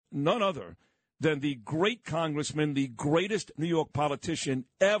none other than the great congressman, the greatest New York politician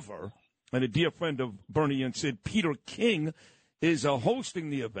ever, and a dear friend of Bernie and Sid, Peter King, is hosting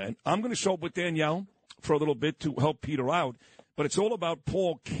the event. I'm going to show up with Danielle for a little bit to help Peter out, but it's all about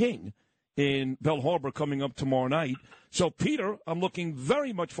Paul King in Belle Harbor coming up tomorrow night. So, Peter, I'm looking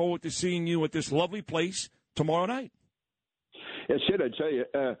very much forward to seeing you at this lovely place tomorrow night. Yeah, Sid, I'd tell you,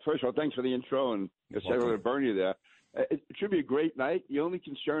 first of all, thanks for the intro, and say hello to Bernie there. It should be a great night. The only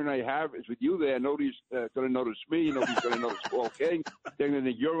concern I have is with you there. Nobody's going to notice me. Nobody's going to notice Paul King. They're going to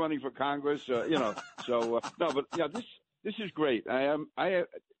think you're running for Congress. No, but yeah, this is great. No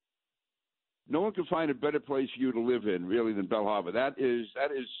one can find a better place for you to live in, really, than Belle Harbor. That is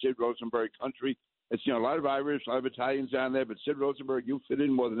Sid Rosenberg country. It's a lot of Irish, a lot of Italians down there, but Sid Rosenberg, you fit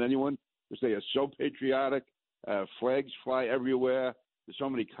in more than anyone because they are so patriotic. Flags fly everywhere. There's so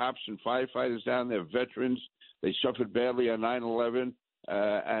many cops and firefighters down there, veterans. They suffered badly on 9/11,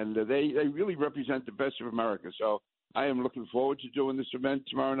 and they really represent the best of America. So I am looking forward to doing this event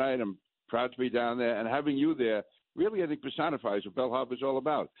tomorrow night. I'm proud to be down there, and having you there really, I think, personifies what Belle Harbor is all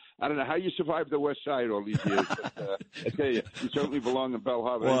about. I don't know how you survived the West Side all these years, but I tell you certainly belong in Belle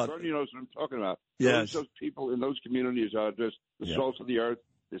Harbor. Well, Bernie knows what I'm talking about. Yes. Those people in those communities are just the salt of the earth.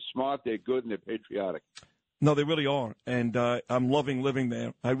 They're smart, they're good, and they're patriotic. No, they really are, and I'm loving living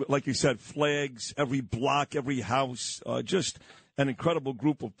there. Like you said, flags, every block, every house, just an incredible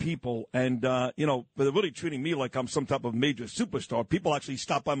group of people. And, they're really treating me like I'm some type of major superstar. People actually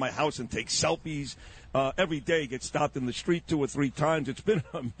stop by my house and take selfies. Every day get stopped in the street 2 or 3 times. It's been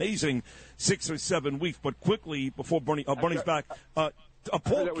an amazing 6 or 7 weeks. But quickly, before Bernie's back,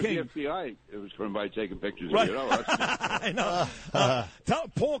 Paul that was King. the FBI. It was from by taking pictures right. of you. I know. Tell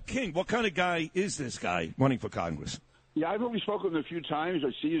Paul King, what kind of guy is this guy running for Congress? Yeah, I've only spoken with him a few times.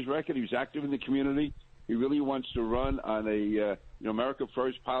 I see his record. He's active in the community. He really wants to run on a America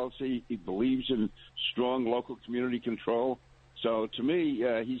First policy. He believes in strong local community control. So to me,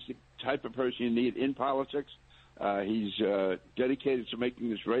 he's the type of person you need in politics. He's dedicated to making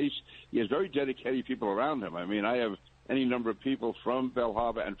this race. He has very dedicated people around him. I mean, I have any number of people from Belle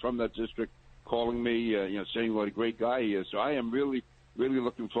Harbor and from that district calling me, saying what a great guy he is. So I am really, really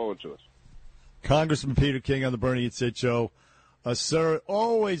looking forward to it. Congressman Peter King on the Bernie and Sid Show. Sir,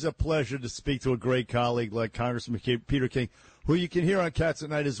 always a pleasure to speak to a great colleague like Congressman Peter King, who you can hear on Cats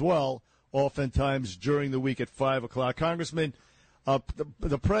at Night as well, oftentimes during the week at 5 o'clock. Congressman,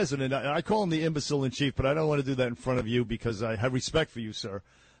 the president, I call him the imbecile in chief, but I don't want to do that in front of you because I have respect for you, sir.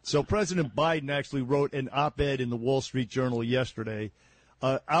 So President Biden actually wrote an op-ed in the Wall Street Journal yesterday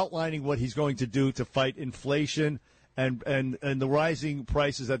outlining what he's going to do to fight inflation and the rising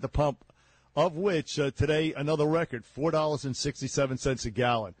prices at the pump, of which today another record, $4.67 a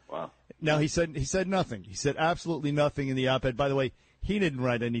gallon. Wow. Now, he said nothing. He said absolutely nothing in the op-ed. By the way, he didn't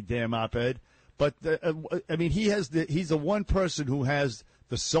write any damn op-ed. But, he's the one person who has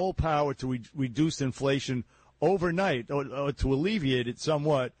the sole power to reduce inflation overnight or to alleviate it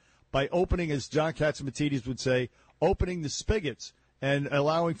somewhat by opening, as John Catsimatidis would say, opening the spigots and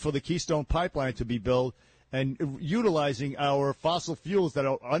allowing for the Keystone Pipeline to be built and utilizing our fossil fuels that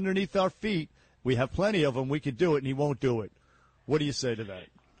are underneath our feet. We have plenty of them. We could do it, and he won't do it. What do you say to that?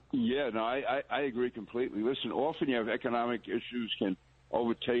 Yeah, no, I agree completely. Listen, often you have economic issues can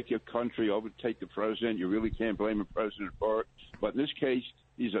overtake your country, overtake the president. You really can't blame the president for it. But in this case,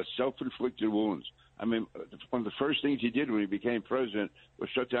 these are self-inflicted wounds. I mean, one of the first things he did when he became president was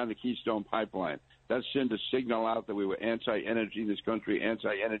shut down the Keystone Pipeline. That sent a signal out that we were anti-energy in this country,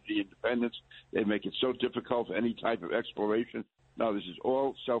 anti-energy independence. They make it so difficult for any type of exploration. No, this is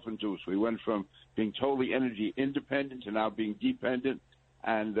all self-induced. We went from being totally energy independent to now being dependent.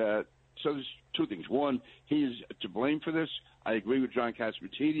 And so there's two things. One, he is to blame for this. I agree with John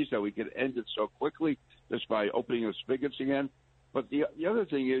Catsimatidis that we could end it so quickly just by opening the spigots again. But the other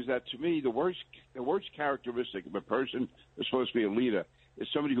thing is that, to me, the worst characteristic of a person who's supposed to be a leader is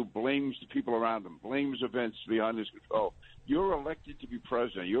somebody who blames the people around them, blames events beyond his control. You're elected to be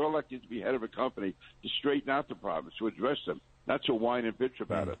president. You're elected to be head of a company to straighten out the problems, to address them, not to whine and bitch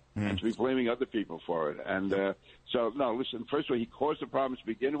about it, and to be blaming other people for it. And no, listen, first of all, he caused the problems to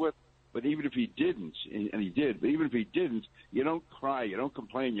begin with, but even if he didn't, and he did, but even if he didn't, you don't cry, you don't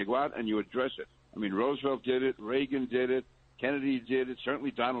complain. You go out and you address it. I mean, Roosevelt did it, Reagan did it, Kennedy did it,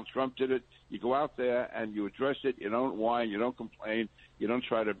 certainly Donald Trump did it. You go out there and you address it. You don't whine, you don't complain, you don't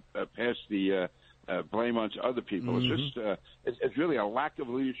try to pass the blame onto other people. Mm-hmm. It's just it's really a lack of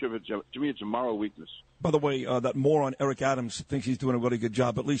leadership. To me, it's a moral weakness. By the way, that moron Eric Adams thinks he's doing a really good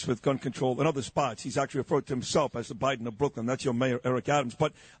job, at least with gun control and other spots. He's actually referred to himself as the Biden of Brooklyn. That's your mayor, Eric Adams.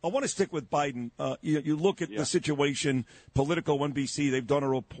 But I want to stick with Biden. You look at the situation, Politico, NBC, they've done a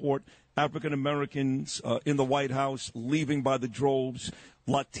report. African Americans in the White House leaving by the droves.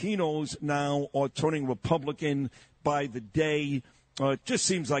 Latinos now are turning Republican by the day. It just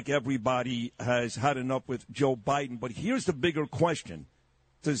seems like everybody has had enough with Joe Biden. But here's the bigger question.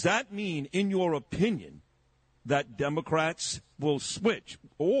 Does that mean, in your opinion, that Democrats will switch?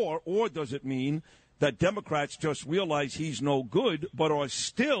 Or does it mean that Democrats just realize he's no good but are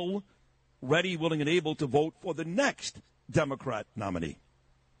still ready, willing, and able to vote for the next Democrat nominee?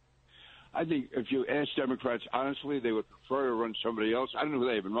 I think if you ask Democrats honestly, they would prefer to run somebody else. I don't know who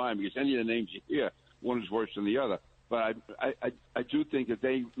they have in mind because any of the names you hear, one is worse than the other. But I do think that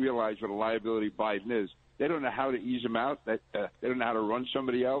they realize what a liability Biden is. They don't know how to ease him out. They don't know how to run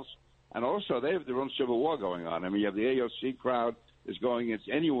somebody else. And also, they have their own civil war going on. I mean, you have the AOC crowd is going against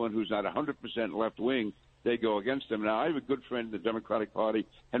anyone who's not 100% left-wing. They go against them. Now, I have a good friend in the Democratic Party,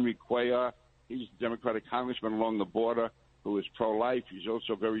 Henry Cuellar. He's a Democratic congressman along the border who is pro-life. He's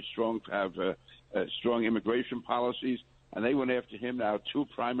also very strong, have strong immigration policies. And they went after him now 2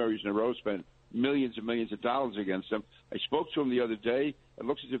 primaries in a row, spent millions and millions of dollars against him. I spoke to him the other day. It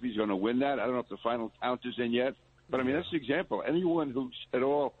looks as if he's going to win that. I don't know if the final count is in yet. But, I mean, that's an example. Anyone who at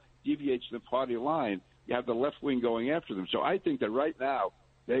all deviates the party line, you have the left wing going after them. So I think that right now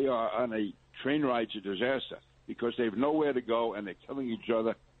they are on a train ride to disaster because they have nowhere to go and they're killing each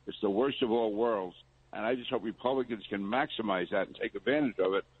other. It's the worst of all worlds. And I just hope Republicans can maximize that and take advantage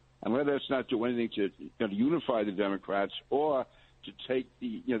of it and let us not do anything to unify the Democrats or to take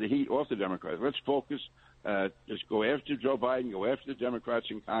the heat off the Democrats. Let's focus. Just go after Joe Biden, go after the Democrats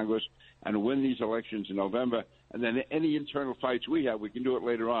in Congress, and win these elections in November. And then any internal fights we have, we can do it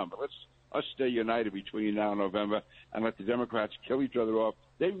later on. But let's us stay united between now and November and let the Democrats kill each other off.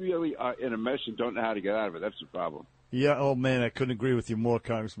 They really are in a mess and don't know how to get out of it. That's the problem. Yeah, oh man, I couldn't agree with you more,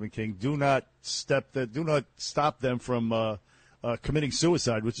 Congressman King. Do not stop them from committing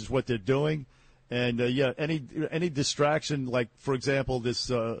suicide, which is what they're doing. And any distraction, like for example, this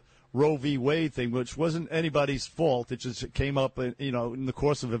Roe v. Wade thing, which wasn't anybody's fault, it just came up, in the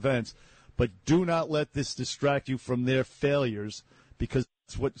course of events. But do not let this distract you from their failures, because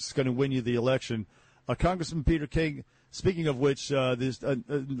it's what's going to win you the election. Congressman Peter King. Speaking of which,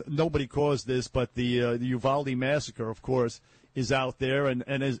 nobody caused this, but the Uvalde massacre, of course, is out there. And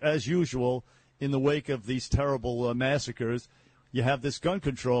as usual, in the wake of these terrible massacres, you have this gun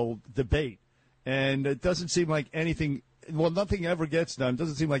control debate. And it doesn't seem like anything nothing ever gets done. It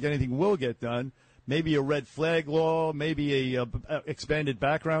doesn't seem like anything will get done. Maybe a red flag law, maybe a expanded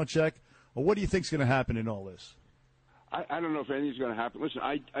background check. Well, what do you think is going to happen in all this? I don't know if anything's going to happen. Listen,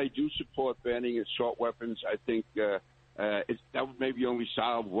 I do support banning assault weapons. I think that would maybe only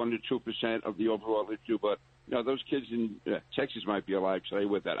solve 1% to 2% of the overall issue, but those kids in Texas might be alive today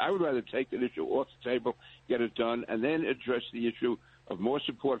with that. I would rather take that issue off the table, get it done, and then address the issue of more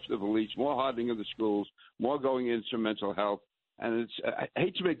support for the police, more hardening of the schools, more going into mental health. And I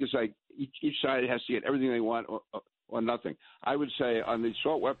hate to make this like each side has to get everything they want or nothing. I would say on the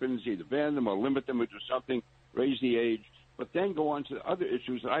assault weapons, either ban them or limit them or do something, raise the age, but then go on to the other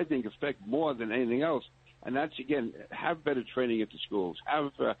issues that I think affect more than anything else. And that's, again, have better training at the schools.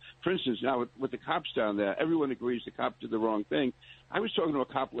 Have, for instance, now with the cops down there, everyone agrees the cop did the wrong thing. I was talking to a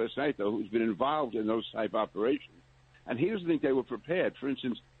cop last night, though, who's been involved in those type operations, and he doesn't think they were prepared. For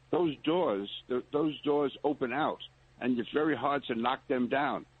instance, those doors open out, and it's very hard to knock them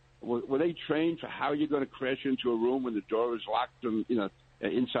down. Were they trained for how you're going to crash into a room when the door is locked from,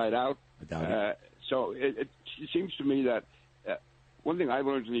 inside out? I doubt it. So it seems to me that one thing I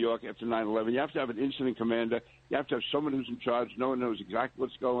learned in New York after 9/11, you have to have an incident commander. You have to have someone who's in charge. No one knows exactly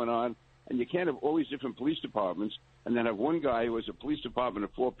what's going on. And you can't have all these different police departments and then have one guy who has a police department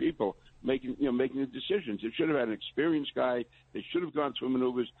of 4 people making the decisions. It should have had an experienced guy. They should have gone through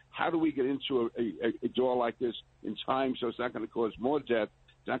maneuvers. How do we get into a door like this in time so it's not going to cause more death?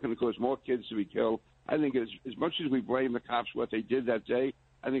 It's not going to cause more kids to be killed. I think as much as we blame the cops for what they did that day,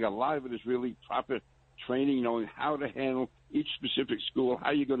 I think a lot of it is really proper training, knowing how to handle each specific school, how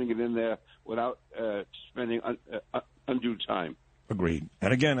you're going to get in there without spending undue time. Agreed.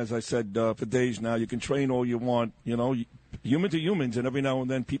 And again, as I said for days now, you can train all you want, human to humans, and every now and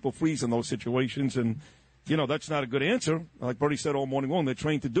then people freeze in those situations, and, that's not a good answer. Like Bernie said all morning long, they're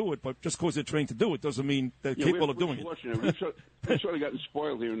trained to do it, but just because they're trained to do it doesn't mean they're capable of doing it. We've sort of gotten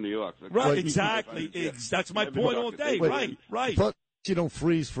spoiled here in New York. Right, exactly. That's my point all day. Right. you don't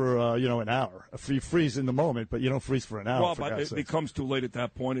freeze for an hour. You freeze in the moment, but you don't freeze for an hour. Well, but it becomes too late at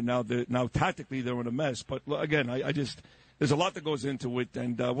that point, and now tactically they're in a mess. But again, I just there's a lot that goes into it,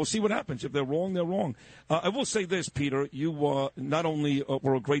 and we'll see what happens. If they're wrong, they're wrong. I will say this, Peter: you not only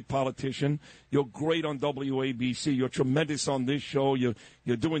were a great politician, you're great on WABC. You're tremendous on this show. You're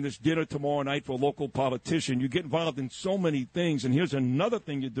doing this dinner tomorrow night for a local politician. You get involved in so many things, and here's another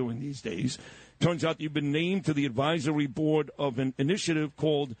thing you're doing these days. Turns out you've been named to the advisory board of an initiative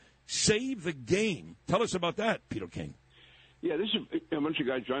called Save the Game. Tell us about that, Peter King. Yeah, this is a bunch of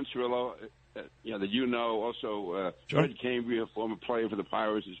guys, John Cirillo, that you know, also Sure. Fred Cambria, former player for the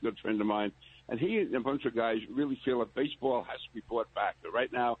Pirates, is a good friend of mine. And he and a bunch of guys really feel that baseball has to be brought back. But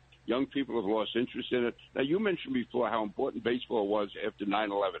right now, young people have lost interest in it. Now, you mentioned before how important baseball was after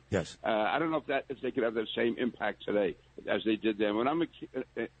 9/11. Yes. I don't know if they could have the same impact today as they did then. When I'm a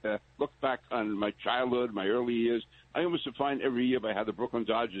kid, look back on my childhood, my early years, I almost define every year by how the Brooklyn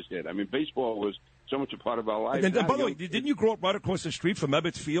Dodgers did. I mean, baseball was so much a part of our life. And by the way, didn't you grow up right across the street from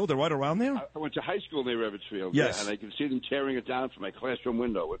Ebbets Field or right around there? I went to high school near Ebbets Field. Yes. Yeah, and I could see them tearing it down from my classroom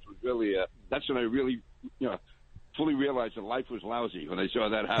window, which was really, that's when I really, fully realized that life was lousy when I saw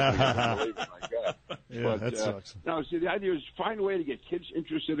that happening. I couldn't believe it. My God. Yeah, that sucks. No, see, the idea is find a way to get kids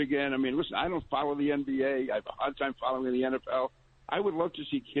interested again. I mean, listen, I don't follow the NBA. I have a hard time following the NFL. I would love to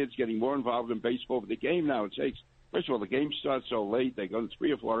see kids getting more involved in baseball, but the game now, it takes, first of all, the game starts so late. They go in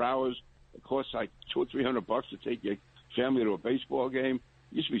 3 or 4 hours. It costs like $200 or $300 to take your family to a baseball game.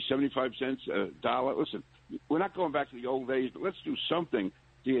 It used to be 75 cents a dollar. Listen, we're not going back to the old days, but let's do something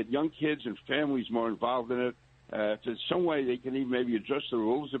to get young kids and families more involved in it. If there's some way they can even maybe adjust the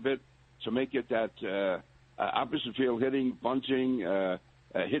rules a bit to make it that opposite field hitting, bunting,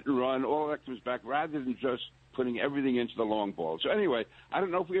 hit and run, all of that comes back rather than just putting everything into the long ball. So anyway, I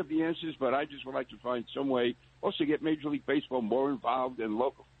don't know if we have the answers, but I just would like to find some way also get Major League Baseball more involved in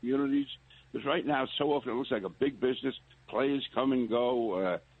local communities, because right now so often it looks like a big business. Players come and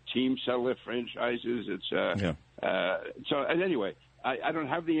go, teams sell their franchises. It's so. And anyway, I don't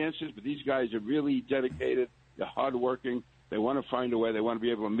have the answers, but these guys are really dedicated. They're hardworking. They want to find a way. They want to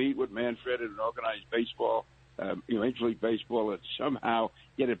be able to meet with Manfred and organize baseball, Major League Baseball, and somehow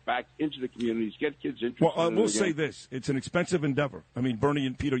get it back into the communities, get kids interested. Well, I will say this. It's an expensive endeavor. I mean, Bernie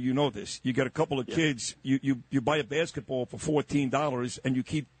and Peter, you know this. You get a couple of kids, you buy a basketball for $14, and you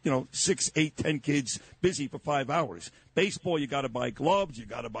keep, 6, 8, 10 kids busy for 5 hours. Baseball, you got to buy gloves, you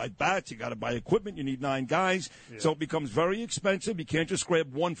got to buy bats, you got to buy equipment. You need 9 guys. Yeah. So it becomes very expensive. You can't just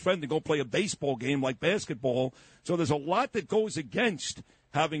grab one friend and go play a baseball game like basketball. So there's a lot that goes against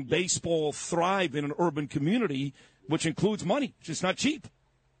having baseball thrive in an urban community, which includes money. It's just not cheap.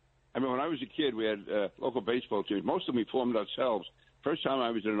 I mean, when I was a kid, we had local baseball teams. Most of them we formed ourselves. First time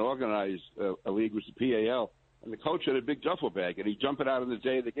I was in an organized league was the PAL, and the coach had a big duffel bag, and he'd jump it out on the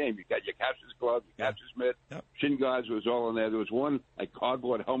day of the game. You got your catcher's glove, your catcher's mitt, shin guards was all in there. There was one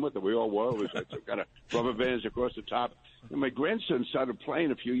cardboard helmet that we all wore. It was like some kind of rubber bands across the top. And my grandson started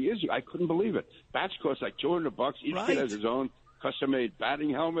playing a few years ago. I couldn't believe it. Bats cost like $200. Each kid has his own custom-made batting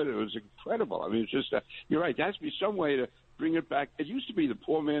helmet. It was incredible. I mean, it's just you're right. There has to be some way to bring it back. It used to be the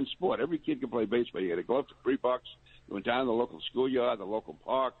poor man's sport. Every kid could play baseball. You had a glove for $3. You went down to the local schoolyard, the local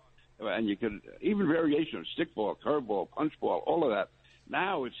park, and you could even variation of stickball, curveball, punchball, all of that.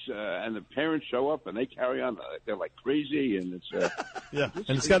 Now it's and the parents show up and they carry on. They're like crazy, and it's and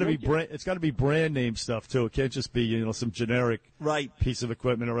it's got to be it's got to be brand name stuff too. It can't just be some generic piece of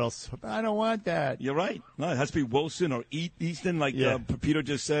equipment, or else I don't want that. You're right. No, it has to be Wilson or Easton, like Peter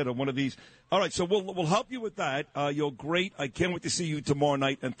just said, or one of these. All right, so we'll help you with that. You're great. I can't wait to see you tomorrow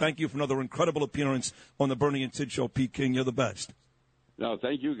night, and thank you for another incredible appearance on the Bernie and Sid Show. Pete King, you're the best. No,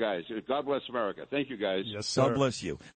 thank you guys. God bless America. Thank you guys. Yes, sir. God bless you.